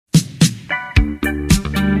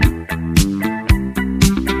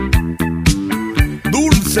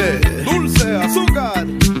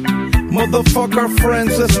motherfuck our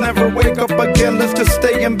friends. Let's never wake up again. Let's just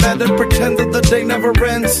stay in bed and pretend that the day never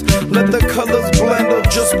ends. Let the colors blend or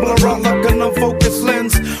just blur out like an unfocused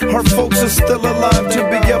lens. Our folks are still alive to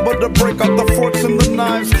be able to break out the forks and the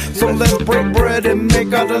knives. So let's break bread and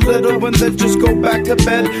make out a little and then just go back to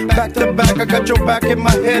bed. Back to back, I got your back in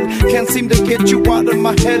my head. Can't seem to get you out of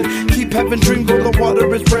my head. Keep having dreams where the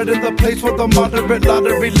water is red in the place where the moderate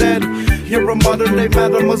lottery led. You're a modern day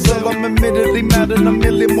mademoiselle. I'm admittedly mad in a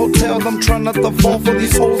million motels. I'm trying not to fall for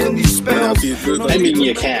these holes and these spells. I mean,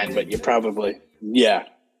 you can, but you probably, yeah.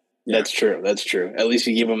 That's true. That's true. At least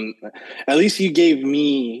you give them. At least you gave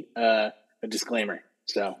me a disclaimer.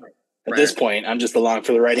 So at this point, I'm just along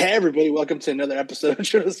for the ride. Hey, everybody! Welcome to another episode of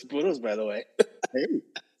Churros Y Puros. By the way,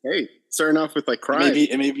 hey, starting off with like crying.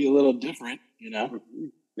 It may be a little different, you know.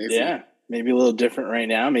 Maybe. Yeah, maybe a little different right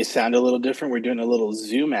now. It may sound a little different. We're doing a little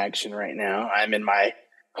Zoom action right now. I'm in my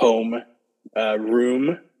home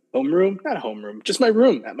room, not home room, just my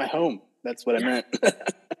room at my home. That's what I meant.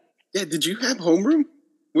 Yeah. Did you have homeroom?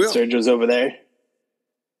 Sergio's over there.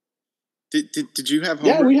 Did you have homeroom?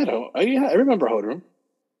 Yeah, we had home. Yeah, I remember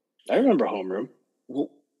homeroom. Well,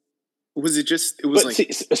 was it just? It was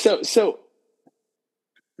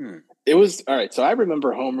It was all right. So I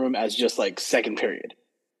remember homeroom as just like second period.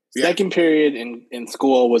 Yeah. Second period in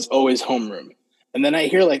school was always homeroom, and then I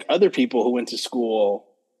hear like other people who went to school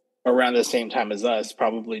around the same time as us,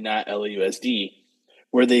 probably not LAUSD,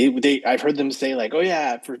 where I've heard them say like, oh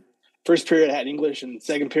yeah, for first period I had English and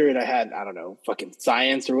second period I had, I don't know, fucking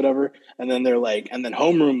science or whatever. And then they're like, and then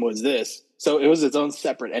homeroom was this. So it was its own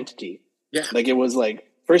separate entity. Yeah. Like it was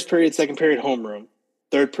like first period, second period, homeroom,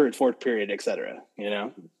 third period, fourth period, etc. You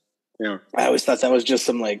know? Yeah. I always thought that was just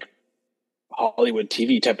some like Hollywood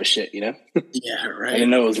TV type of shit, you know? Yeah, right. I didn't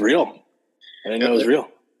know it was real.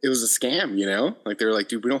 It was a scam, you know? Like they were like,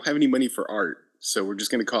 dude, we don't have any money for art, so we're just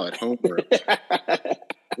gonna call it homeroom.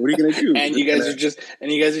 What are you gonna do? And you guys are just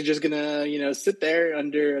gonna, you know, sit there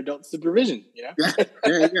under adult supervision, you know? Yeah.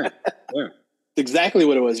 That's exactly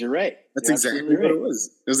what it was. You're right. That's exactly what it was.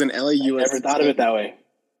 It was an LAUSD. I never thought of it that way.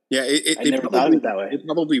 Yeah, I never thought of it that way. It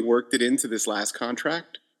probably worked it into this last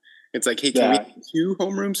contract. It's like, hey, can we have 2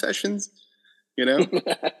 homeroom sessions? You know,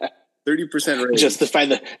 30% raise. Justify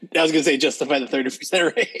the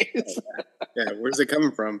 30% raise. Yeah, where's it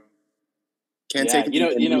coming from? Can't take it.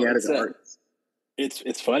 You know,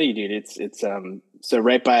 it's funny, dude. It's so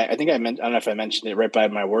right by, I don't know if I mentioned it, right by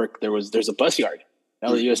my work there's a bus yard,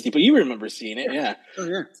 LAUSD, but you remember seeing it, yeah. Oh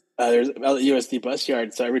yeah. There's a LAUSD bus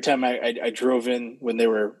yard. So every time I drove in when they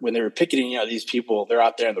were picketing, you know, these people, they're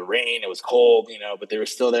out there in the rain, it was cold, you know, but they were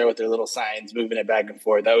still there with their little signs, moving it back and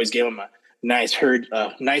forth. I always gave them a nice hearty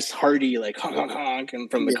like honk honk honk, and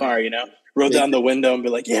from the car, you know, roll down the window and be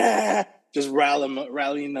like, yeah, just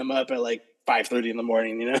rallying them up at like 5:30 in the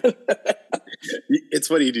morning, you know. It's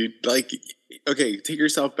funny, dude. Like, okay, take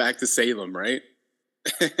yourself back to Salem, right?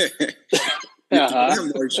 You're not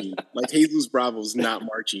marching. Like Jesus Bravo's not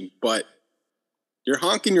marching, but you're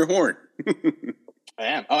honking your horn. I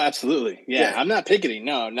am. Oh, absolutely. Yeah. I'm not picketing.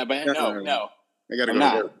 No. I gotta go to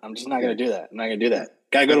work. I'm just not gonna do that. I'm not gonna do that.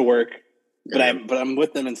 Gotta go to work. But I'm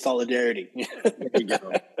with them in solidarity. There you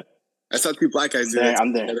go. I saw 2 black guys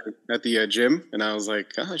I'm there at the gym, and I was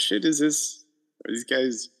like, "Oh shit, are these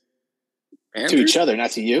guys Panthers? To each other, not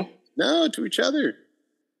to you?" No, to each other.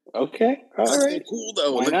 Okay, all right. So cool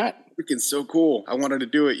though. Why not? Freaking so cool. I wanted to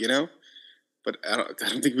do it, you know, but I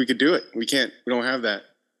don't think we could do it. We can't. We don't have that.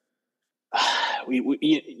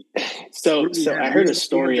 So I heard a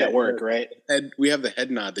story at work, right? We have the head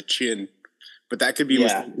nod, the chin, but that could be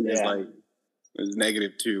mistaken as like as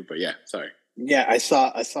negative too. But yeah, sorry. Yeah, I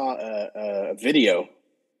saw a video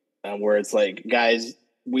where it's like, guys,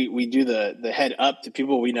 we do the head up to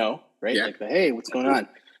people we know, right? Yeah. Like hey, what's going on?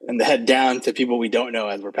 And the head down to people we don't know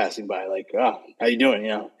as we're passing by. Like, oh, how you doing? You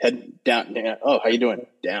know, head down. Oh, how you doing?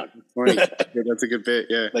 Down. Funny. Yeah, that's a good bit.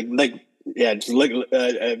 Yeah. Just look.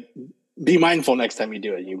 Be mindful next time you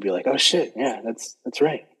do it. You'd be like, oh shit, yeah, that's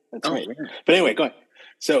right. That's right. Yeah. But anyway, go on.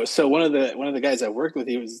 So one of the guys I worked with,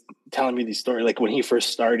 he was telling me the story. Like when he first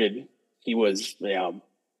started, he was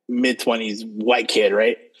mid-20s white kid,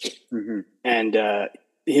 right? Mm-hmm. And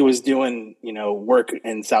he was doing work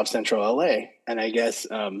in South Central LA, and I guess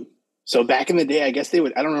so back in the day, I guess they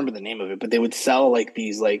would, I don't remember the name of it, but they would sell like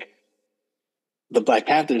these like the Black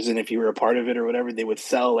Panthers, and if you were a part of it or whatever, they would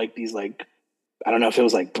sell like these like, I don't know if it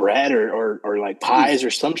was like bread or like pies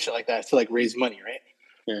or some shit like that to like raise money, right?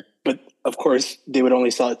 Yeah. But of course, they would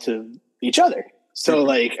only sell it to each other. So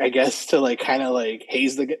like, I guess to like kind of like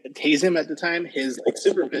haze him at the time, his like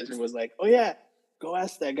supervisor was like, "Oh yeah, go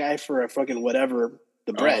ask that guy for a fucking whatever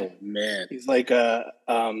the bread. Oh man. He's like,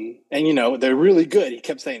 and you know, they're really good. He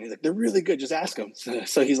kept saying, he's like, they're really good. Just ask them.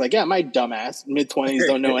 So he's like, yeah, my dumbass, mid-20s,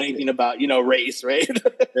 don't know anything about, you know, race, right?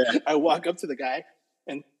 Yeah. I walk up to the guy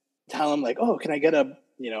and tell him like, oh, can I get a,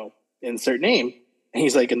 you know, insert name? And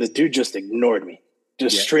he's like, and the dude just ignored me,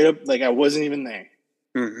 just straight up, like I wasn't even there.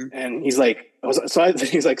 Mm-hmm. And he's like,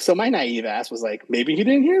 he's like, so my naive ass was like, maybe he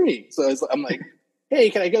didn't hear me. So I'm like, hey,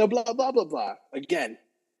 can I get a blah, blah, blah, blah? Again,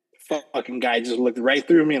 fucking guy just looked right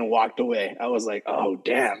through me and walked away. I was like, oh,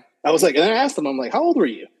 damn. I was like, and then I asked him, I'm like, how old were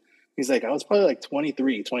you? He's like, I was probably like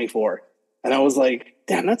 23, 24. And I was like,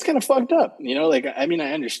 damn, that's kind of fucked up. You know, like, I mean,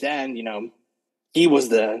 I understand, you know, he was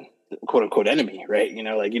the quote unquote enemy, right? You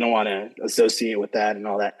know, like you don't want to associate with that and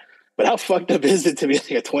all that. But how fucked up is it to be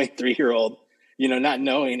like a 23-year-old, you know, not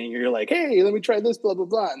knowing, and you're like, hey, let me try this, blah, blah,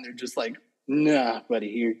 blah. And they're just like, nah,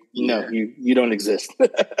 buddy, you don't exist.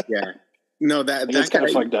 Yeah. No, that's kind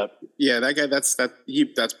of fucked up. Yeah, that guy.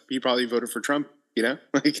 He probably voted for Trump. You know,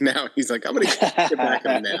 like now he's like, I'm gonna get back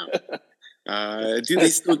at him now. Do they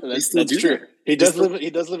still do true. that? He does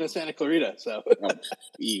live in Santa Clarita. So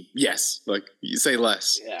yes, like you say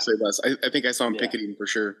less. Yeah. Say less. I think I saw him picketing for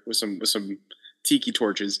sure with some tiki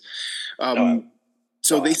torches.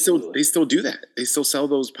 So they still do that. They still sell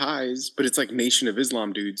those pies, but it's like Nation of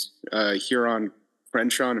Islam dudes here on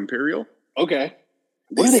Crenshaw and Imperial. Okay.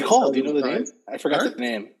 What are they called? Do you know the name? I forgot the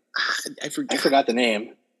name. I forgot the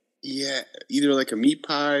name. Yeah, either like a meat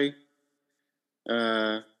pie.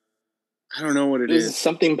 I don't know what it is.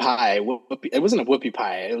 Something pie. It wasn't a whoopie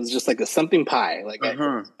pie. It was just like a something pie. Like I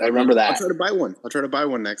remember that. I'll try to buy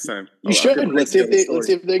one next time. You should. Let's see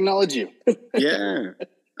if they acknowledge you. Yeah.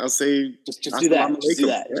 I'll say just do that. Just do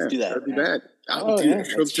that. Yeah, just do that. That'd be bad.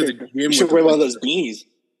 Show up to the gym. You should wear one of those beanies.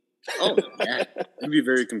 Oh yeah, I'd be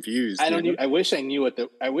very confused. I wish I knew what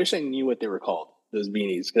they were called. Those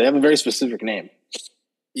beanies, because they have a very specific name.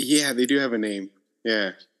 Yeah, they do have a name.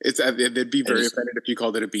 Yeah, they'd be very offended if you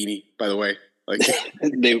called it a beanie. By the way, like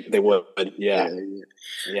they would. Yeah.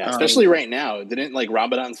 Especially right now. Didn't like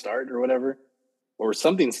Ramadan start or whatever, or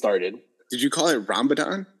something started? Did you call it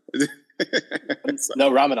Ramadan?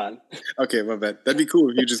 No, Ramadan. Okay, my bad. That'd be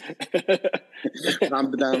cool if you just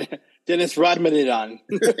Ramadan. Dennis Rodman.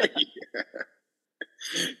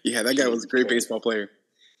 Yeah, that guy was a great baseball player.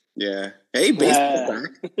 Yeah. Hey, baseball's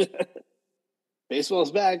back.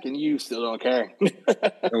 Baseball's back, and you still don't care.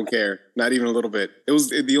 Don't care. Not even a little bit. It was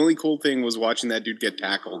the only cool thing was watching that dude get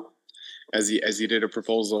tackled as he did a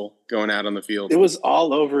proposal going out on the field. It was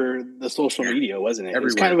all over the social media, wasn't it? Everywhere. It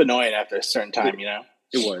was kind of annoying after a certain time, you know.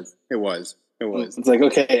 It was. It's like,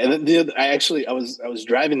 okay. And then I was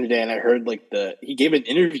driving today and I heard like he gave an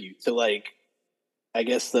interview to like, I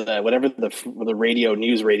guess whatever the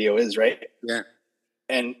news radio is, right? Yeah.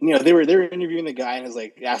 And you know, they were interviewing the guy and was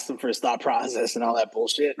like, asked him for his thought process and all that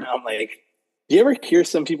bullshit. And I'm like, do you ever hear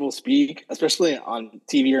some people speak, especially on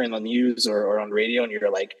TV or in the news or on radio, and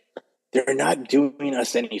you're like, they're not doing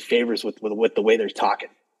us any favors with the way they're talking.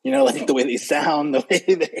 You know, like the way they sound, the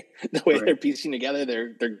way they're piecing together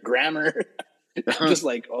their grammar. I'm just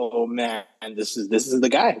like, oh man, this is the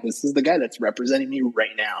guy. This is the guy that's representing me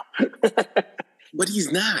right now. But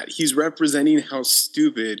he's not. He's representing how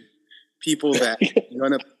stupid people that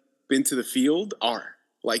run up into the field are.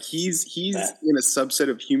 Like he's in a subset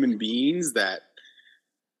of human beings that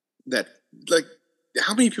like,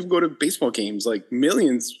 how many people go to baseball games? Like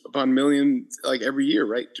millions upon millions, like every year,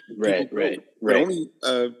 right? Right. But only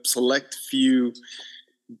a select few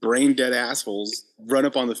brain dead assholes run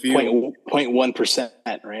up on the field.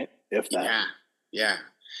 0.1%, right? If that. Yeah.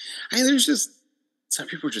 I mean, there's just some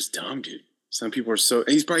people are just dumb, dude. Some people are so.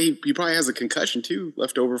 He probably has a concussion too,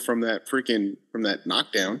 left over from that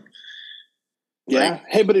knockdown. Yeah. Like,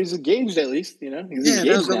 hey, but he's engaged at least, you know. He's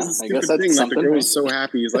engaged now. I guess that's thing. something. Like, the girl was so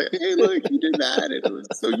happy. He's like, "Hey, look, you did that. It was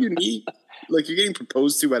so unique. Like you're getting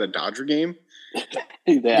proposed to at a Dodger game."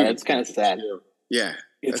 Yeah, it's kind of sad. Yeah,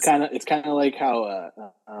 it's kind of like how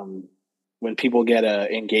when people get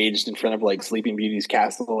engaged in front of like Sleeping Beauty's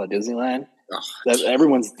castle at Disneyland. That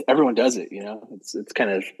everyone does it, you know. It's kind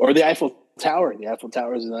of, or the Eiffel Tower. The Eiffel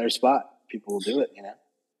Tower is another spot people will do it, you know.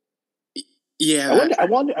 Yeah, I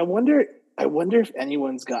wonder if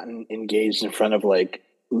anyone's gotten engaged in front of like,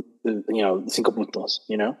 you know, cinco puntos,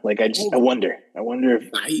 you know. Like I wonder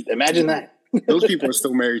if imagine that. Those people are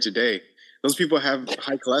still married today. Those people have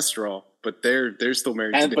high cholesterol, but they're still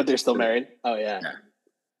married. Today. But they're still married. Oh yeah.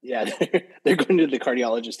 Yeah, they're going to the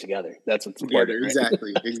cardiologist together. That's what's important.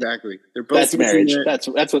 Exactly. They're both. That's marriage. That's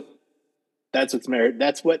what's marriage.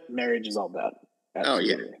 That's what marriage is all about.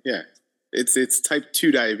 Absolutely. Oh yeah. It's type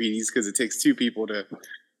 2 diabetes because it takes two people to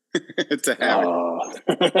It's a habit. Oh.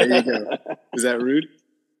 There you go. Is that rude?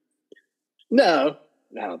 No,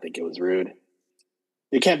 I don't think it was rude.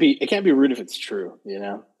 It can't be rude if it's true, you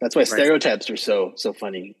know? That's why stereotypes are so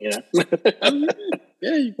funny, you know?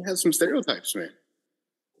 Yeah, you can have some stereotypes, man.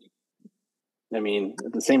 I mean,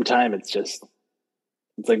 at the same time, it's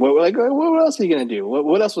like, what else are you gonna do?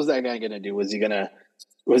 What else was that guy gonna do? Was he gonna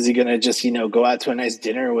just, you know, go out to a nice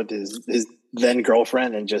dinner with his then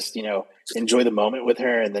girlfriend and just, you know, enjoy the moment with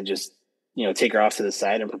her and then just, you know, take her off to the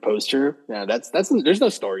side and propose to her? Yeah, that's there's no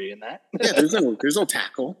story in that. Yeah, there's no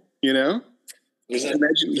tackle, you know? There's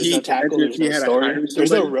no tackle, there's no story,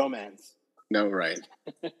 there's no romance. No, right.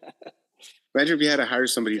 Imagine if you had to hire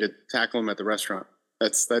somebody to tackle him at the restaurant.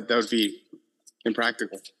 That would be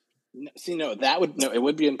impractical. See, it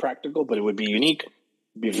would be impractical, but it would be unique.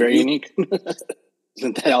 It'd be very unique.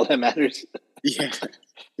 Isn't that all that matters? Yeah.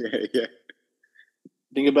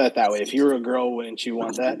 Think about it that way. If you were a girl, wouldn't you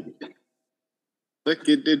want that? Look,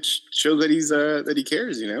 it shows that he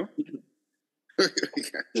cares, you know?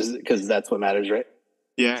 Because that's what matters, right?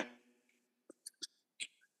 Yeah.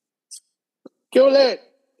 Kill it!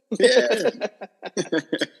 Yeah.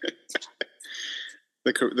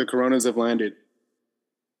 The Coronas have landed.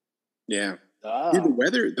 Yeah. Dude,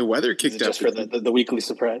 the weather kicked up. Just for the weekly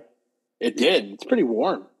surprise? It did. It's pretty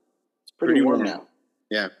warm. It's pretty warm now.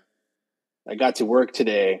 Yeah. I got to work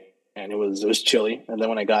today and it was chilly. And then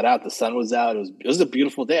when I got out, the sun was out. It was a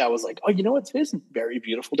beautiful day. I was like, oh, you know what? Today's a very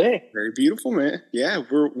beautiful day. Very beautiful, man. Yeah.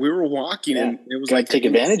 We were walking and it was like take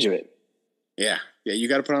advantage of it. Yeah. Yeah. You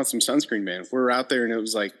got to put on some sunscreen, man. We were out there and it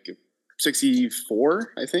was like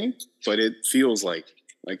 64, I think, but it feels like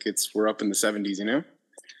we're up in the 70s, you know,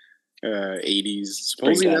 80s.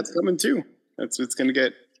 Supposedly that's coming too. It's going to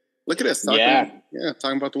get, look at us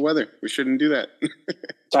talking about the weather. We shouldn't do that.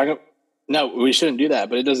 No, we shouldn't do that,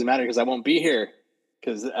 but it doesn't matter because I won't be here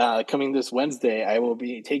because coming this Wednesday, I will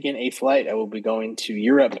be taking a flight. I will be going to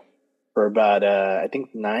Europe for about, I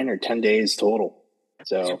think 9 or 10 days total.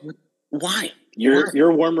 So why?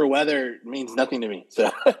 Your warmer weather means nothing to me. So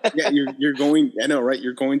yeah, you're going. I know, right?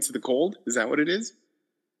 You're going to the cold. Is that what it is?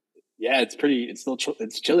 Yeah, it's still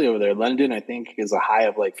it's chilly over there. London, I think, is a high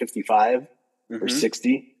of like 55 or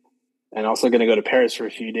 60, and also going to go to Paris for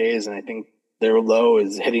a few days, and I think their low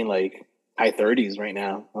is hitting like high 30s right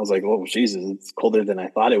now. I was like, oh Jesus, it's colder than I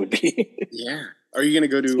thought it would be. Yeah. Are you going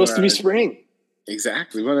to go to? It's supposed to be spring.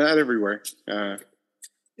 Exactly. Well, not everywhere. But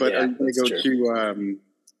are you going to go to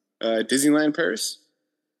Disneyland Paris?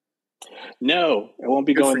 No, I won't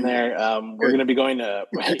be going there. We're going to be going to.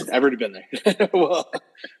 I've already been there. Well,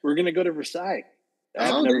 we're going to go to Versailles.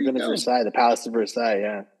 I've never been to Versailles, the Palace of Versailles.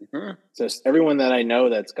 Yeah. Mm-hmm. So everyone that I know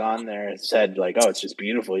that's gone there said like, "Oh, it's just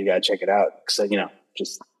beautiful. You got to check it out." So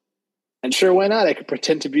and sure, why not? I could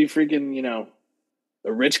pretend to be freaking, you know,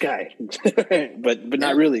 a rich guy, but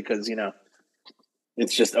not really, because you know,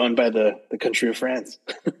 it's just owned by the country of France.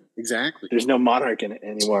 Exactly. There's no monarch in it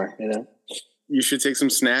anymore. You know. You should take some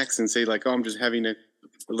snacks and say like, "Oh, I'm just having a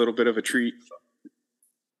little bit of a treat,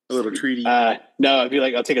 a little treaty." No, I'd be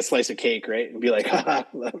like, I'll take a slice of cake, right, and be like, "Haha,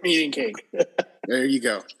 I'm eating cake." There you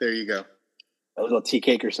go. A little tea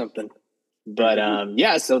cake or something. But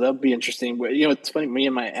yeah, so that'll be interesting. You know, it's funny. Me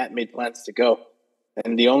and my aunt made plans to go,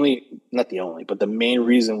 and but the main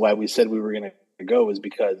reason why we said we were going to go was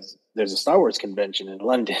because there's a Star Wars convention in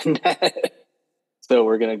London. So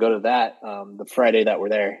we're going to go to that the Friday that we're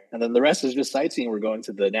there. And then the rest is just sightseeing. We're going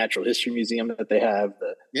to the Natural History Museum that they have,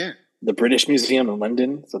 the British Museum in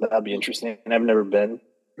London. So that'll be interesting. And I've never been.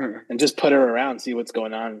 And just put her around, see what's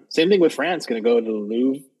going on. Same thing with France. Going to go to the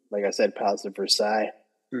Louvre, like I said, Palace of Versailles.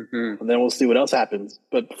 And then we'll see what else happens.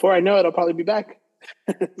 But before I know it, I'll probably be back.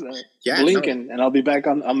 Blink and I'll be back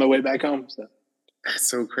on my way back home. So that's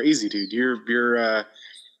so crazy, dude. You're a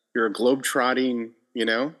globe-trotting, you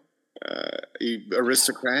know,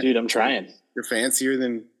 aristocrat. Dude, I'm trying. You're fancier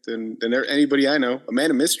than anybody I know. A man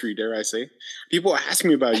of mystery, dare I say. People ask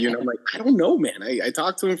me about you, and I'm like, I don't know, man. I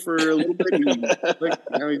talked to him for a little bit, and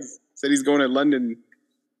now he said he's going to London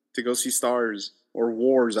to go see stars or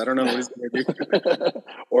wars. I don't know what he's going to do.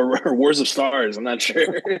 or Wars of Stars. I'm not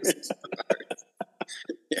sure.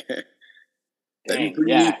 Yeah. That'd be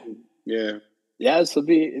pretty neat. Yeah. Yeah, so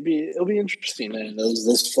it'll be interesting, man.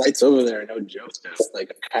 Those flights over there are no joke.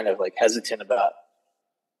 Like, kind of like hesitant about.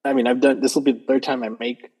 I mean, this will be the third time I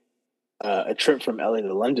make a trip from LA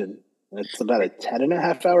to London, and it's about a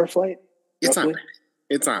 10.5-hour flight. It's not bad.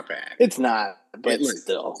 It's not bad. It's not, but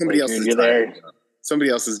still, somebody else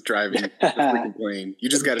is driving the freaking plane. You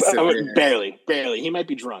just got to sit there. Barely. He might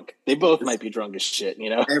be drunk. They both might be drunk as shit. You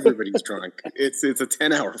know, everybody's drunk. It's a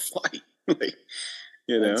 10-hour flight. Like,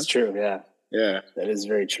 you know, that's true. Yeah. Yeah. That is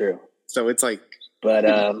very true. So it's like, but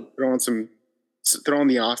throw on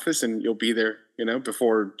The Office, and you'll be there,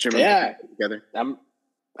 before Jim and together.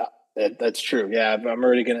 That's true. Yeah, I'm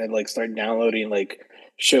already gonna like start downloading like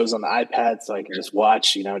shows on the iPad so I can just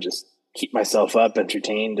watch. Just keep myself up,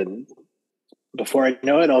 entertained, and before I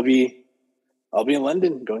know it, I'll be in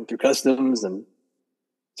London going through customs, and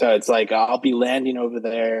so it's like I'll be landing over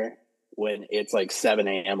there when it's like 7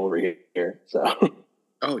 a.m. over here. So,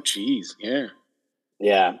 oh geez, yeah,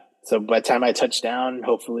 yeah. So by the time I touch down,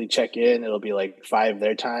 hopefully check in, it'll be like 5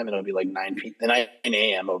 their time, and it'll be like 9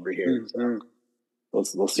 a.m. over here. Mm-hmm.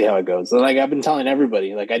 So we'll see how it goes. So like I've been telling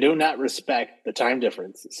everybody, like I do not respect the time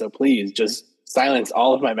difference. So please just silence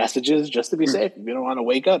all of my messages just to be safe. If you don't want to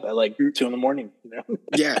wake up at like 2 a.m,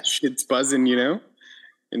 Yeah, shit's buzzing,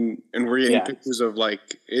 and we're getting pictures of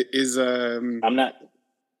like I'm not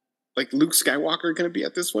like Luke Skywalker going to be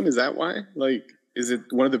at this one. Is that why? Like, is it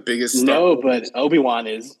one of the biggest? No, but Obi-Wan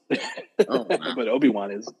is. Oh, wow. But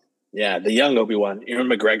Obi-Wan is. Yeah, the young Obi-Wan, Ewan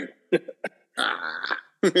McGregor.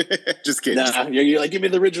 Just kidding. Nah, you're like, give me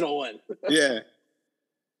the original one. Yeah.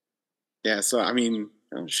 Yeah. So I mean,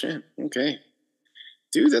 oh shit. Okay,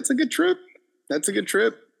 dude, that's a good trip.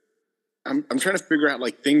 I'm trying to figure out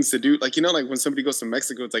like things to do, like like when somebody goes to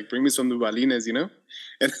Mexico, it's like bring me some new balines, and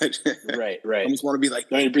right. I just want to be like,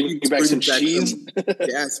 bring you back some cheese,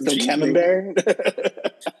 some cheese, camembert.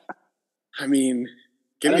 I mean,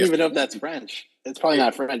 I don't even know if that's French. It's probably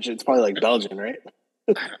not French. It's probably like Belgian, right?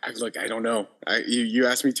 I don't know. You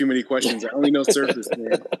asked me too many questions. I only know surface,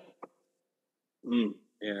 man.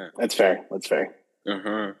 Yeah, that's fair.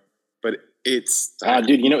 But it's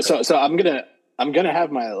dude. So I'm gonna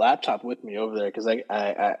have my laptop with me over there because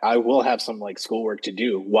I will have some like schoolwork to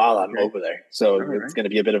do while I'm over there. So it's gonna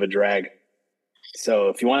be a bit of a drag. So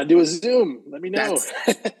if you want to do a Zoom, let me know.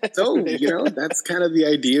 That's kind of the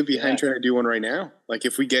idea behind trying to do one right now. Like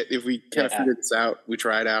if we kind of figure this out, we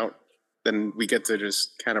try it out, then we get to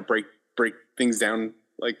just kind of break things down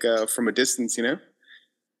like from a distance,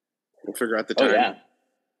 We'll figure out the time.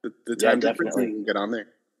 The time difference and we can get on there.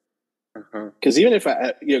 Because even if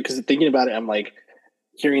because thinking about it, I'm like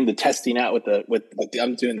hearing the testing out with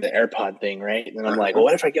I'm doing the AirPod thing, right? And I'm like, well,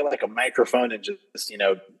 what if I get like a microphone and just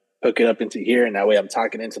hook it up into here, and that way I'm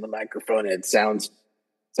talking into the microphone and it sounds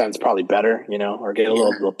probably better, or get a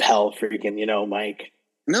little lapel freaking mic.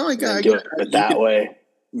 No, I got it that way.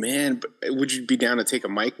 Man, but would you be down to take a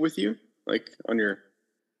mic with you, like on your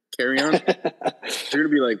carry-on? You're gonna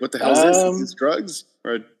be like, what the hell is this? Is this drugs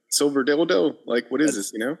or a silver dildo? Like, what is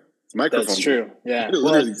this? It's a microphone. That's true. Yeah.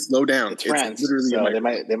 Literally, slow down. It's France, literally so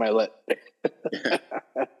they might let.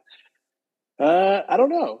 I don't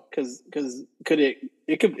know, because could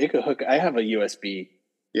it could hook. I have a USB.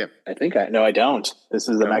 Yeah. I think I don't. This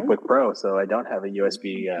is a MacBook Pro, so I don't have a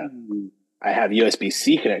USB. I have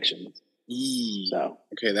USB-C connections. So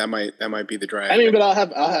okay, that might be the drive. I mean, but I'll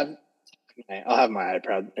have my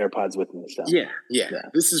AirPods with me. So yeah.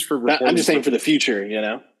 This is for. I'm just saying for the future,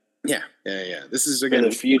 Yeah. This is again for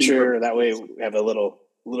the future. That way, we have a little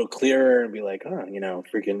clearer and be like,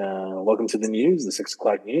 freaking welcome to the news, the 6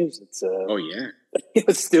 o'clock news. It's oh yeah,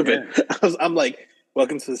 it's stupid. Yeah. I'm like,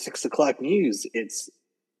 welcome to the 6 o'clock news. It's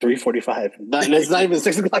 3:45. It's not even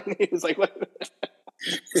 6 o'clock news. Like what?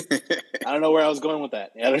 I don't know where I was going with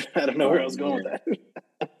that. I don't know where I was going with that.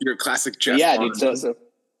 You're a classic Jeff. Yeah, dude. So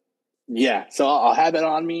I'll have it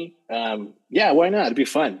on me. Why not? It'd be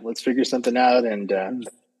fun. Let's figure something out. And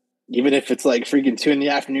even if it's like freaking 2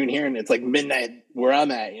 p.m. here and it's like midnight where I'm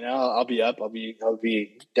at, I'll be up. I'll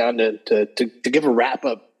be down to give a wrap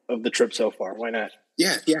up of the trip so far. Why not?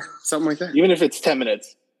 Yeah, something like that. Even if it's 10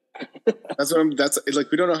 minutes. That's like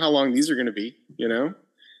we don't know how long these are going to be.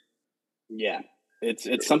 Yeah.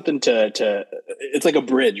 It's something to it's like a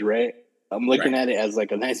bridge, right? I'm looking at it as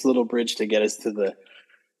like a nice little bridge to get us to the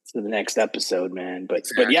next episode, man. But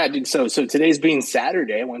yeah, dude. So today's being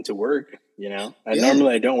Saturday, I went to work.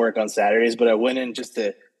 Normally I don't work on Saturdays, but I went in just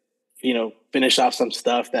to finish off some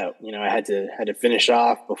stuff that I had to finish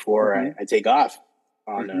off before I take off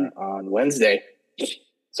on Wednesday.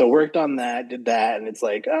 So worked on that, did that, and it's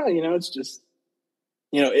like, it's just.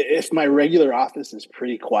 If my regular office is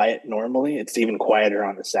pretty quiet normally, it's even quieter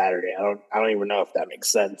on a Saturday. I don't even know if that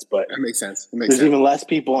makes sense, but that makes sense. There's even less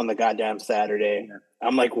people on the goddamn Saturday. Yeah.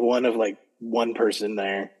 I'm like one person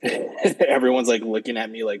there. Everyone's like looking at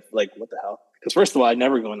me like what the hell? Because first of all, I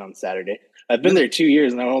never go in on Saturday. I've been there 2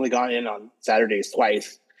 years and I've only gone in on Saturdays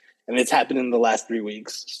twice, and it's happened in the last 3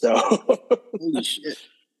 weeks. So holy shit.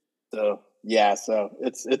 So yeah, so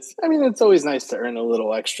it's. I mean, it's always nice to earn a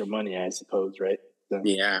little extra money, I suppose, right? So.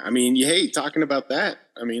 Yeah, I mean, hey, talking about that,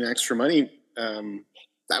 I mean, extra money. I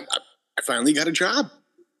I finally got a job.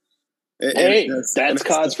 Hey, that's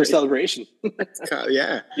cause for celebration.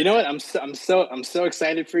 Yeah. You know what? I'm so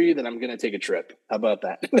excited for you that I'm gonna take a trip. How about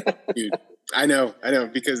that? Dude, I know,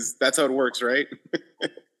 because that's how it works, right?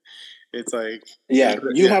 It's like, you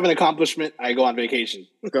have an accomplishment. I go on vacation.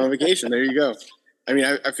 Go on vacation. There you go. I mean,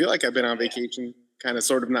 I feel like I've been on vacation, kind of,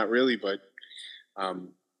 sort of, not really, but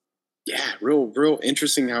real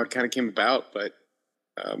interesting how it kind of came about. But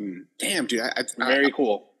damn, dude, very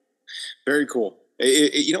cool. Very cool.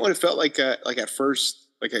 You know what it felt like at first,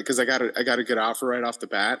 like, because I got a good offer right off the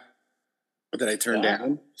bat that I turned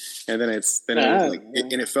down, and then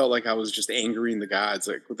it felt like I was just angering the gods.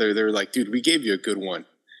 Like they're like, dude, we gave you a good one,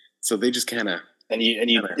 so they just kind of and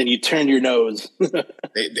you turned your nose.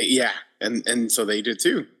 and so they did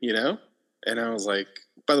too, you know. And I was like,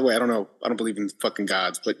 by the way, I don't believe in fucking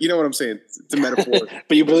gods, but you know what I'm saying. It's a metaphor.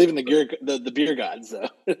 But you believe in the beer gods, though.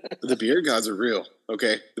 The beer gods are real.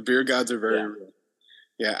 Okay, the beer gods are very real.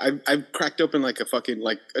 Yeah, I've cracked open like a fucking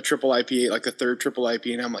like a triple IPA, like a third triple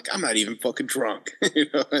IPA, and I'm like, I'm not even fucking drunk, you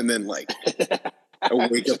know. And then like I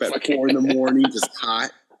wake up at 4 a.m, just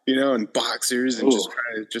hot, you know, in boxers, and just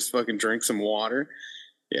trying to just fucking drink some water.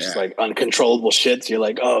 Yeah, just like uncontrollable shits. You're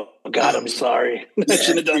like, oh God, I'm sorry. I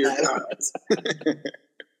should have done that.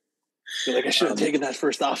 You're like, I should have taken that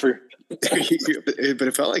first offer. But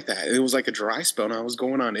it felt like that. It was like a dry spell, and I was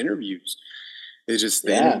going on interviews. It just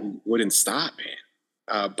wouldn't stop, man.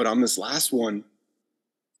 But on this last one,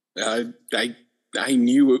 I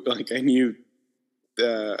knew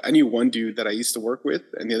one dude that I used to work with,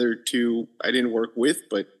 and the other two I didn't work with,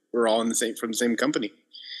 but we're all from the same company.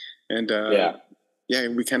 And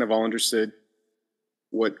we kind of all understood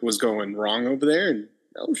what was going wrong over there. And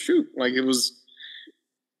oh shoot, like it was.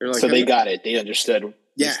 Like, so they got it. They understood.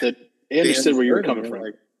 Yeah, they understood where you were coming from.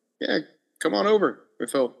 Like, yeah, come on over. It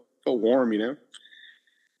felt warm, you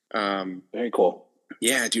know. Very cool.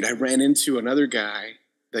 Yeah, dude, I ran into another guy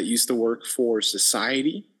that used to work for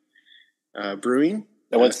Society Brewing.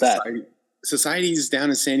 And what's that? Society's down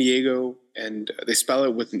in San Diego, and they spell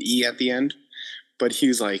it with an E at the end. But he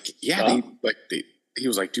was like, he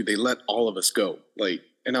was like, dude, they let all of us go. Like,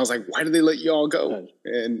 and I was like, why did they let you all go?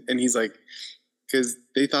 And he's like, because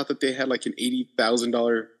they thought that they had like an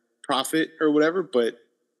 $80,000 profit or whatever, but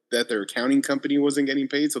that their accounting company wasn't getting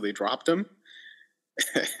paid, so they dropped them.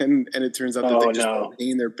 and it turns out that they just been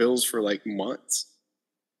paying their bills for like months.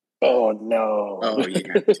 Oh no! Oh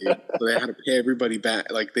yeah, dude. So they had to pay everybody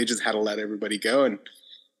back. Like they just had to let everybody go, and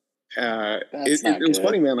it was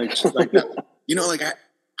funny, man. Like that, you know, like I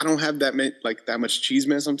don't have that much cheese,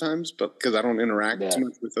 man, sometimes, but because I don't interact too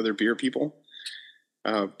much with other beer people.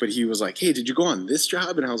 But he was like, "Hey, did you go on this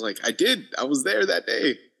job?" And I was like, "I did. I was there that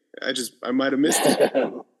day. I might have missed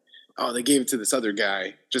it." Oh, they gave it to this other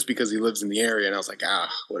guy just because he lives in the area. And I was like,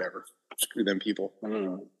 whatever. Screw them people.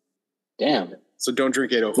 Damn. So don't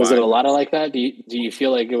drink 805. Was it a lot of like that? Do you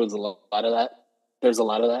feel like it was a lot of that? There's a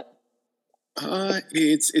lot of that?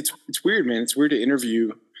 It's weird, man. It's weird to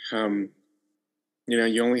interview. You know,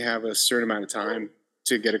 you only have a certain amount of time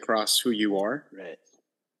to get across who you are. Right.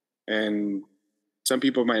 And some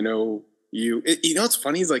people might know you. You know what's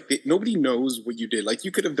funny is like nobody knows what you did. Like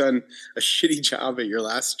you could have done a shitty job at your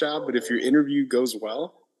last job, but if your interview goes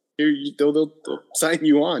well, they'll sign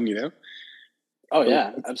you on. You know? Oh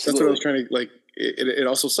yeah, absolutely. That's what I was trying to like. It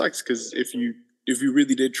also sucks because if you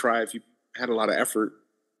really did try, if you had a lot of effort,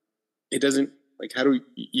 it doesn't like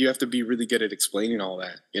you have to be really good at explaining all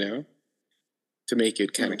that, you know, to make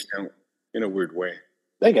it kind of count in a weird way.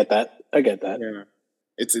 I get that. Yeah.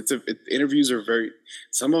 Interviews are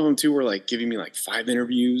some of them too were like giving me like 5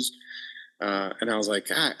 interviews. And I was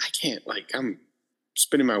like, I can't, like, I'm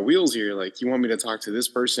spinning my wheels here. Like, you want me to talk to this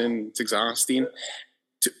person? It's exhausting.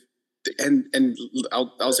 And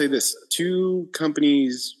I'll say this, 2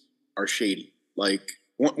 companies are shady. Like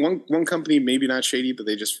one company, maybe not shady, but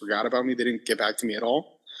they just forgot about me. They didn't get back to me at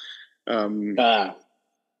all. And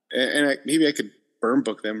maybe I could burn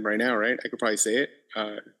book them right now, right? I could probably say it.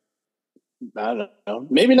 I don't know.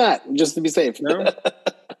 Maybe not, just to be safe. No?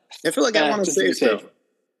 I feel like I want to say it, though.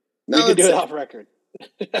 No, we can do it off record.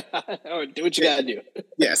 Do what you got to do.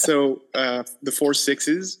 Yeah, so the 4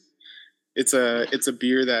 Sixes, it's a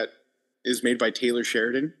beer that is made by Taylor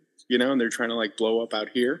Sheridan, you know, and they're trying to, like, blow up out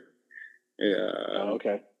here.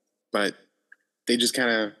 Okay. But they just kind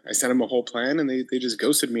of, I sent them a whole plan, and they just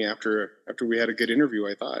ghosted me after we had a good interview,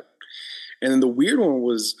 I thought. And then the weird one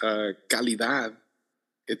was Calidad.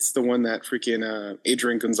 It's the one that freaking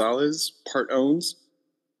Adrian Gonzalez part owns.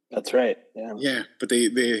 That's right. Yeah. Yeah, but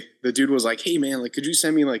the dude was like, "Hey man, like, could you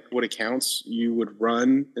send me like what accounts you would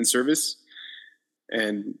run and service?"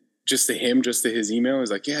 And just to him, just to his email.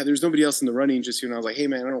 He's like, yeah, there's nobody else in the running, just you. And I was like, hey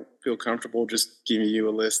man, I don't feel comfortable just giving you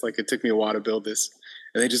a list. Like, it took me a while to build this,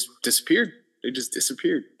 and they just disappeared. They just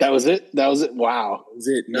disappeared. That was it. Wow. That was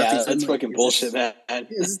it. Nothing. Yeah, that's fucking bullshit, man.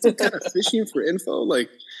 Is this kind of fishing for info?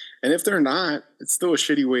 Like, and if they're not, it's still a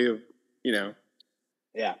shitty way of,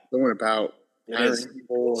 going about hiring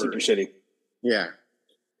people. Super shitty. Yeah.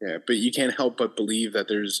 Yeah. But you can't help but believe that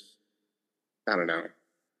there's, I don't know,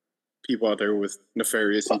 people out there with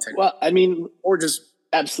nefarious intent. Well, I mean, or just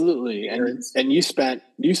absolutely. And you spent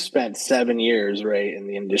 7 years, right, in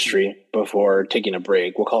the industry before taking a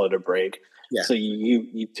break. We'll call it a break. Yeah. So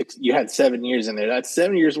you had 7 years in there. That's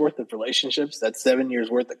 7 years worth of relationships. That's 7 years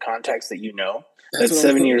worth of contacts that you know. That's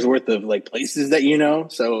 7 years worth of like places that you know.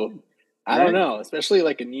 So I don't know, especially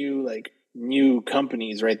like new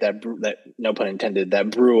companies, right? That no pun intended,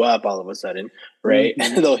 that brew up all of a sudden, right?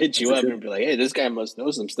 Mm-hmm. And they'll hit you up and be like, "Hey, this guy must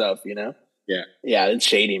know some stuff," you know? Yeah. Yeah, it's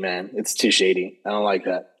shady, man. It's too shady. I don't like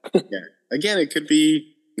that. Yeah. Again, it could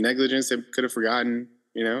be negligence. They could have forgotten.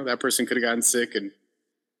 That person could have gotten sick and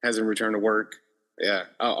hasn't returned to work. Yeah,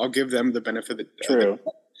 I'll give them the benefit. True.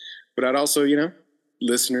 But I'd also,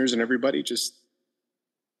 listeners and everybody, just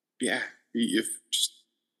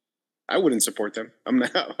I wouldn't support them. I'm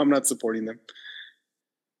not supporting them.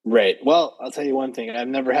 Right. Well, I'll tell you one thing. I've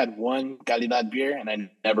never had one calidad beer, and I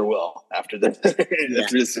never will after this,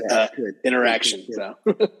 interaction. Good. So,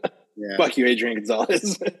 yeah. Fuck you, Adrian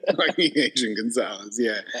Gonzalez. Fuck you, Adrian Gonzalez.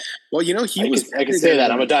 Yeah. Well, I can say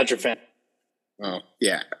that. I'm a Dodger fan. Oh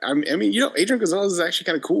yeah. I mean, Adrian Gonzalez is actually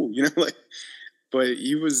kind of cool. But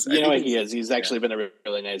he was. He is. He's actually been a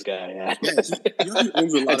really nice guy. Yeah.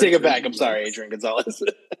 I take it back. I'm sorry, Adrian Gonzalez.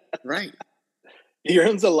 Right. He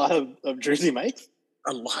owns a lot of Jersey Mikes.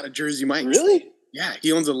 A lot of Jersey Mikes. Really? Yeah,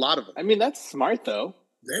 he owns a lot of them. I mean, that's smart though.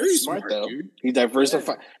 Very smart though. Dude. He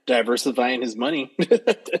diversifying his money.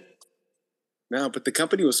 No, but the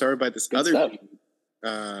company was started by this other dude.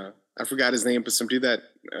 I forgot his name, but somebody that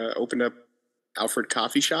opened up Alfred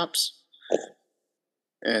coffee shops.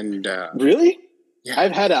 And really? Yeah.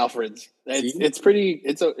 I've had Alfred's. It's pretty.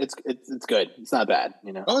 It's good. It's not bad.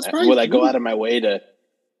 Oh, it's probably. Would I go out of my way to?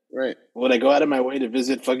 Right. Would I go out of my way to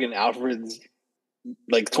visit fucking Alfred's?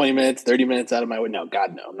 Like 20 minutes, 30 minutes out of my way? No,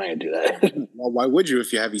 God, no. I'm not gonna do that. Well, why would you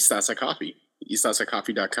if you have Istasa Coffee?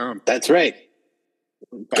 IstasaCoffee.com. That's right.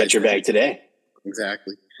 Get your bag today.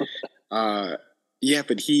 Exactly. Yeah,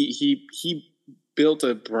 but he built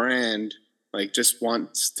a brand, like, just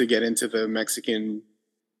wants to get into the Mexican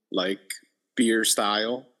like beer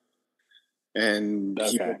style, and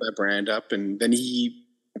he built that brand up, and then he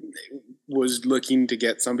was looking to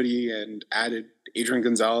get somebody and added Adrian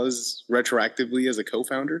Gonzalez retroactively as a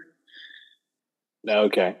co-founder.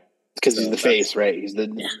 Okay, because he's the face, right? He's the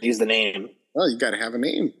name. Well, you got to have a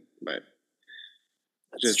name, but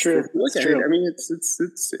that's true. Look at it. I mean,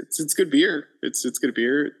 it's good beer. It's good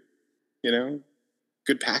beer.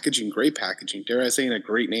 Good packaging, great packaging. Dare I say, a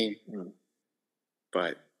great name,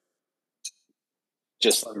 but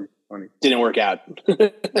just funny. Didn't work out. Nah.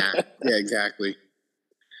 Yeah, exactly.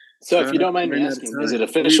 So, if you don't mind me asking, is it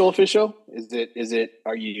official? Is it?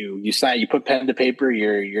 Are you sign? You put pen to paper.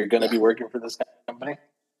 You're going to be working for this company.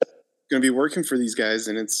 Going to be working for these guys,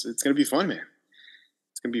 and it's going to be fun, man.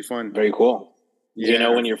 It's going to be fun. Very cool. Yeah. Do you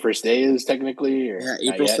know when your first day is technically? Or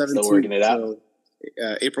April 17th. Still working it out.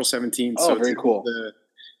 April 17th. Oh, so very cool.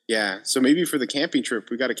 So maybe for the camping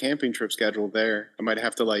trip, we got a camping trip scheduled there. I might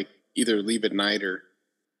have to either leave at night or.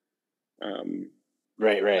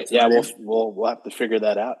 Right. Yeah, we'll have to figure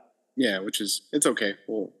that out. Yeah, it's okay.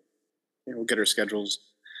 We'll get our schedules.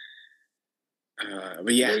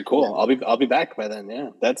 But yeah, very cool. I'll be back by then.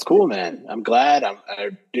 Yeah, that's cool, man. I'm glad.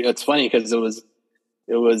 It's funny because it was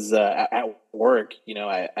at work.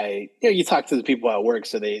 You talk to the people at work,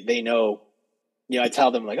 so they know. I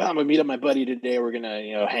tell them I'm gonna meet up my buddy today. We're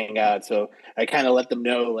gonna hang out. So I kind of let them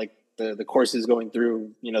know the courses going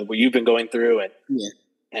through. What you've been going through, and yeah.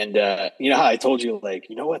 And how I told you,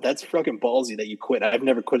 what, that's fucking ballsy that you quit. I've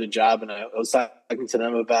never quit a job, and I was talking to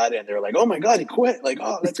them about it, and they're like, "Oh my God, he quit!"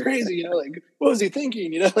 Oh, that's crazy. What was he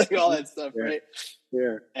thinking? All that stuff, yeah. right?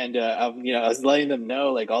 Yeah. And I was letting them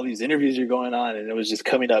know all these interviews are going on, and it was just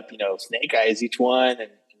coming up, snake eyes each one,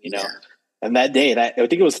 and And that day, I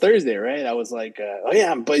think it was Thursday, right? I was like, "Oh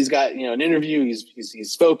yeah, but he's got an interview.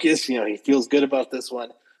 He's focused. He feels good about this one."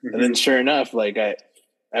 Mm-hmm. And then, sure enough,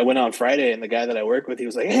 I went on Friday, and the guy that I work with, he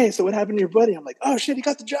was like, "Hey, so what happened to your buddy?" I'm like, "Oh shit, he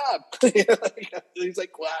got the job." He's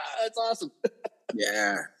like, "Wow, that's awesome."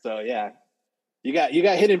 Yeah. So yeah, you got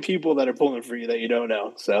hidden people that are pulling for you that you don't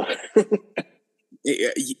know. So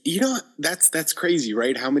that's crazy,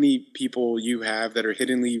 right? How many people you have that are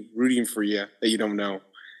hiddenly rooting for you that you don't know.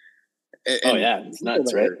 Oh yeah, it's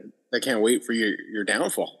nuts, right? That can't wait for your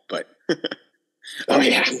downfall. But oh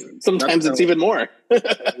yeah, sometimes it's even more.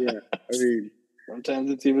 Yeah, I mean,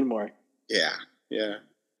 sometimes it's even more. Yeah, yeah.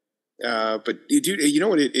 But dude, you know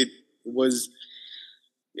what? It was.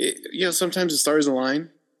 Sometimes the stars align,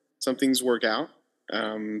 some things work out.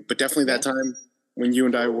 But definitely that time when you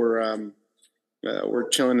and I were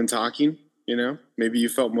chilling and talking, maybe you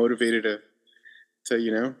felt motivated to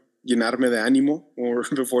llenarme de ánimo, or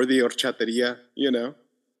before the horchateria,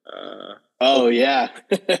 Oh yeah,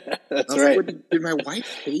 that's right. Like, did my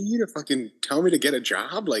wife pay you to fucking tell me to get a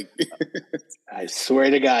job? Like, I swear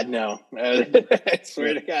to God, no. I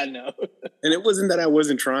swear to God, no. And it wasn't that I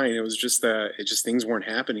wasn't trying; it was just things weren't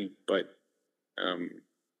happening. But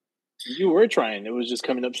you were trying. It was just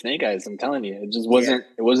coming up snake eyes. I'm telling you, it just wasn't.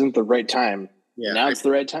 Yeah. It wasn't the right time. Yeah, now it's the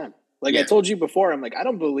right time. Like I told you before, I'm like, I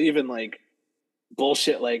don't believe in like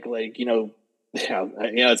bullshit. Like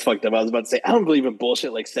it's fucked up. I was about to say, I don't believe in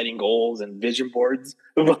bullshit like setting goals and vision boards.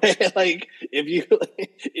 But like,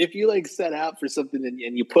 if you like set out for something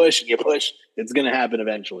and you push, it's gonna happen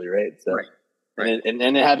eventually, right? So, right. And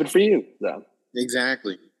it happened for you. So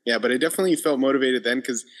exactly, yeah. But I definitely felt motivated then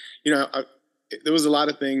because there was a lot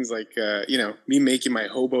of things like me making my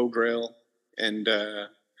hobo grill and.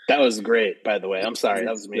 That was great, by the way. I'm sorry. That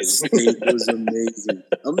was amazing. It was amazing.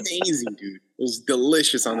 Amazing, dude. It was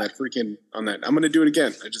delicious on that. I'm going to do it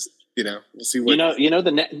again. I just, we'll see what.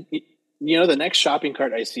 The next shopping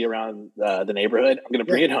cart I see around the neighborhood, I'm going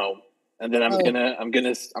to bring it home. And then I'm going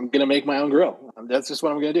to make my own grill. That's just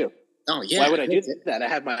what I'm going to do. Oh, yeah. Why would I do that? I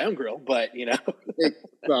have my own grill, but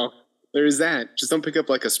Well, there's that. Just don't pick up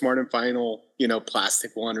like a Smart and Final,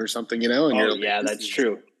 plastic one or something, and that's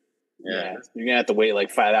true. Yeah, you're gonna have to wait like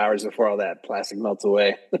 5 hours before all that plastic melts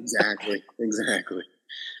away. Exactly. But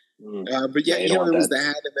yeah, there was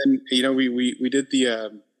that, and then we did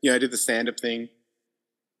the I did the stand up thing.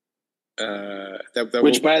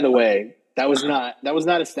 Which, by the way, that was not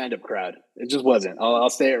a stand up crowd. It just wasn't. I'll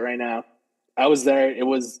say it right now. I was there. It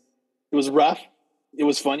was rough. It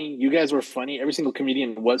was funny. You guys were funny. Every single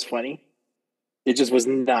comedian was funny. It just was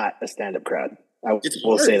not a stand up crowd. I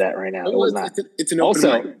will say that right now. It was not. It's an open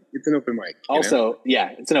mic. It's an open mic. Also,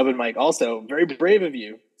 it's an open mic. Also, very brave of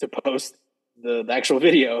you to post the actual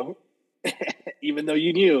video, even though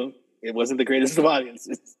you knew it wasn't the greatest of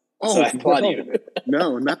audiences. So I applaud you.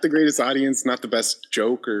 No, not the greatest audience, not the best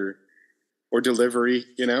joke or delivery,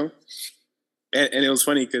 And it was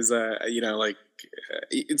funny because, so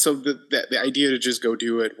the idea to just go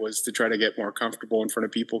do it was to try to get more comfortable in front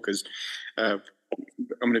of people because I'm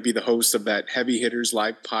going to be the host of that Heavy Hitters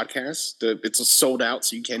Live podcast. It's sold out,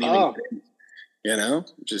 so you can't even, you're going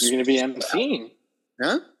to be emceeing.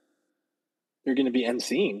 Huh? You're going to be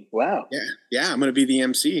emceeing. Wow. Yeah. I'm going to be the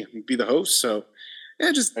MC. I'm going to be the host. So, are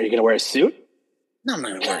you going to wear a suit? No, I'm not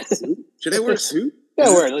going to wear a suit. Should I wear a suit? You got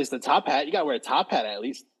to wear at least the top hat. You got to wear a top hat at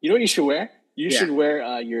least. You know what you should wear? You should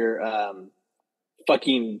wear your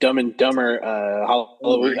fucking Dumb and Dumber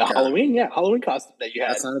Halloween costume that you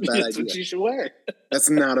had. That's not a bad idea. That's what you should wear. That's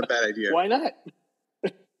not a bad idea. Why not?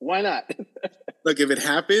 Why not? Look, if it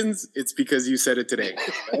happens, it's because you said it today.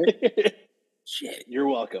 Right? Shit, you're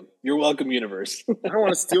welcome. You're welcome, universe. I don't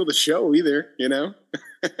want to steal the show either,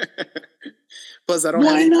 Plus, I don't.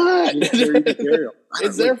 Why not?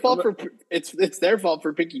 It's their fault it's their fault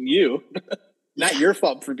for picking you, not your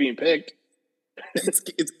fault for being picked. It's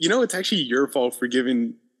actually your fault for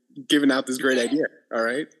giving out this great idea. All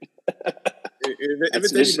right.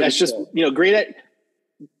 That's just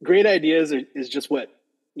great ideas is just what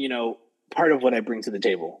part of what I bring to the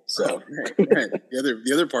table. So right.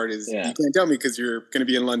 The other part is you can't tell me because you're going to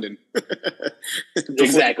be in London.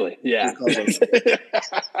 Exactly. Yeah.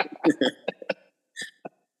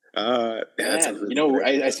 I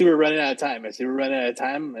see we're running out of time. And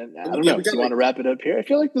I don't know if you want to wrap it up here. I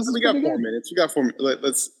feel like this is. We got 4 minutes.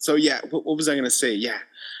 Let's. So what was I going to say? Yeah.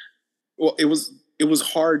 Well, it was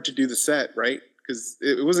hard to do the set, right? Because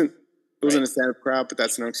it wasn't a stand-up crowd, but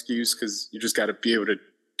that's no excuse because you just got to be able to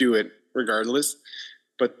do it regardless.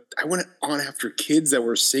 But I went on after kids that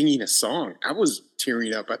were singing a song. I was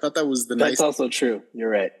tearing up. I thought that was That's also true. You're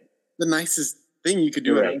right. The nicest thing you could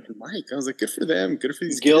do at open mic. I was like, good for them. Good for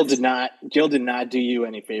these Gil kids. Gil did not do you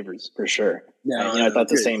any favors for sure. No, I thought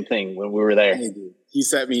the same thing when we were there. He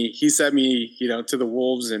set me, to the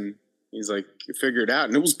wolves, and he's like, figure it out.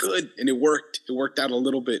 And it was good. And it worked. It worked out a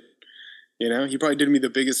little bit. He probably did me the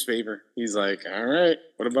biggest favor. He's like, all right,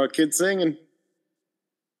 what about kids singing?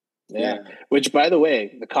 Yeah. Which, by the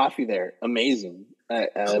way, the coffee there, amazing.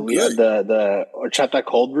 We had the horchata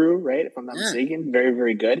cold brew, right? If I'm not mistaken, very,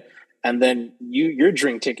 very good. And then your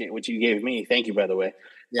drink ticket, which you gave me, thank you, by the way.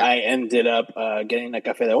 I ended up getting a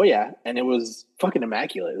Café de Olla, and it was fucking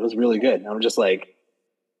immaculate. It was really good. I'm just like,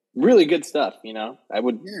 really good stuff, you know? I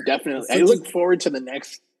would definitely, I look forward to the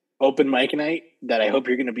next open mic night that I hope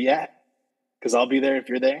you're going to be at, because I'll be there if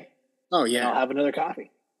you're there. Oh, yeah. And I'll have another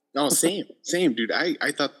coffee. Oh, same, dude.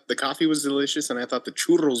 I thought the coffee was delicious, and I thought the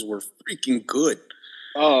churros were freaking good.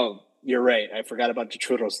 Oh, you're right. I forgot about the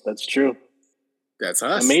churros. That's true. That's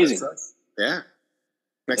us. Amazing. That's us. Yeah.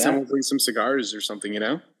 Next time we'll bring some cigars or something, you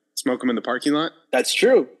know? Smoke them in the parking lot. That's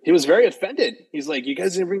true. He was very offended. He's like, you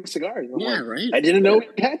guys didn't bring cigars. I'm like, right. I didn't know we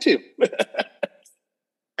had to.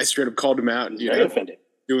 I straight up called him out. Very offended.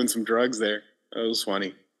 Doing some drugs there. That was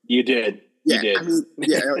funny. You did. Yeah, you did. I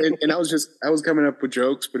mean, and I was coming up with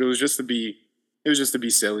jokes, but it was just to be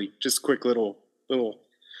silly. Just quick little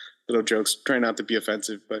jokes, trying not to be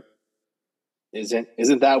offensive, but isn't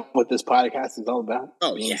that what this podcast is all about?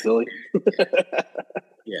 Oh, being silly.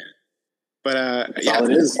 Yeah. But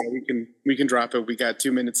we can drop it. We got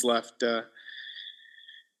 2 minutes left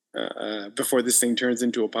before this thing turns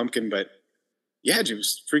into a pumpkin. But yeah,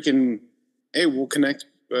 just freaking hey, we'll connect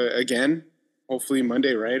again. Hopefully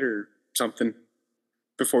Monday, right, or something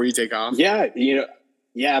before you take off. Yeah,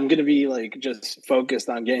 I'm gonna be like just focused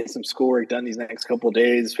on getting some schoolwork done these next couple of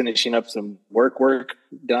days, finishing up some work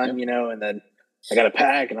done, and then I got to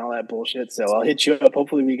pack and all that bullshit. So I'll hit you up.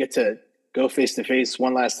 Hopefully we get to go face to face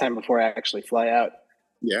one last time before I actually fly out.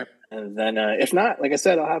 Yeah. And then if not, like I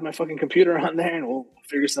said, I'll have my fucking computer on there and we'll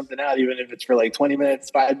figure something out, even if it's for like 20 minutes,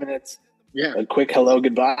 5 minutes. Yeah. A quick hello,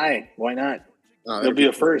 goodbye. Why not? It'll be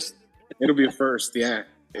a first. It'll be a first. Yeah.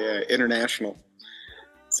 Yeah. International.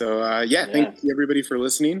 So, thank you everybody for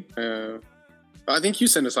listening. I think you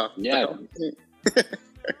sent us off. Yeah.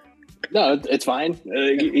 No, it's fine.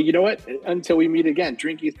 You know what? Until we meet again,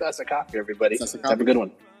 drink you a coffee, everybody. Have a good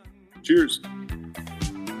one. Cheers.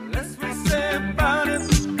 Let's say about it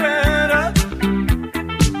better.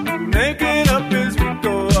 Make it up as we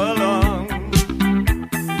go along.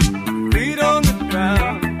 Feet on the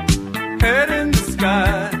ground, head in the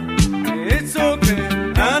sky. It's okay.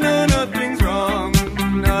 I know nothing's wrong.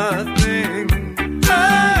 Nothing. I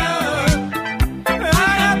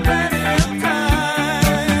have plenty of time.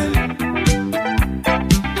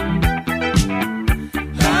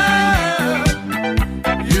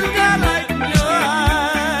 You got light in your eyes,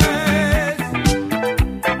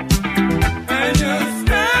 and you're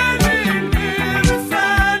standing here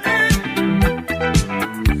beside me.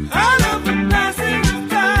 I love the passing of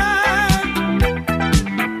time,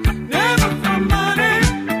 never for money,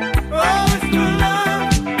 always for love.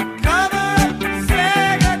 Cover up and say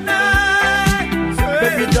goodnight.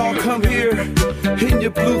 Baby doll, come here in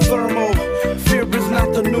your blue thermal. Fear is not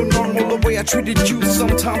the new normal. The way I treated you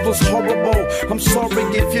sometimes was horrible. I'm sorry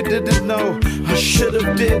if you didn't know. I should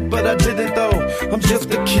have did, but I didn't though. I'm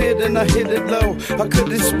just a kid and I hit it low. I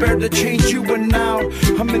couldn't spare to change you, and now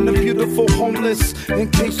I'm in the beautiful homeless. In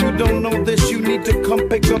case you don't know this, you need to come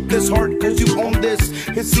pick up this heart, cause you own this.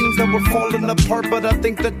 It seems that we're falling apart, but I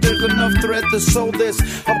think that there's enough thread to sew this.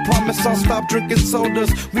 I promise I'll stop drinking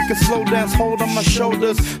sodas. We can slow dance, hold on my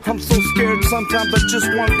shoulders. I'm so scared sometimes I just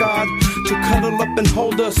want God to cuddle up and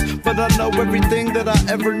hold us, but I know everything that I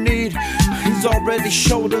ever need, He's already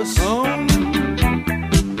showed us. Home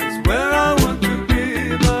is where I want to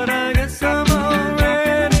be, but I guess I'm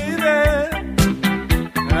already there.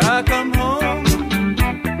 I come home,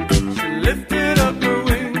 she lifted up her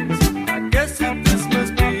wings. I guess that this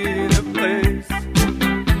must be the place.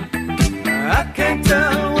 I can't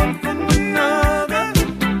tell one from another.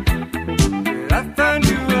 Did I find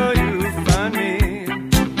you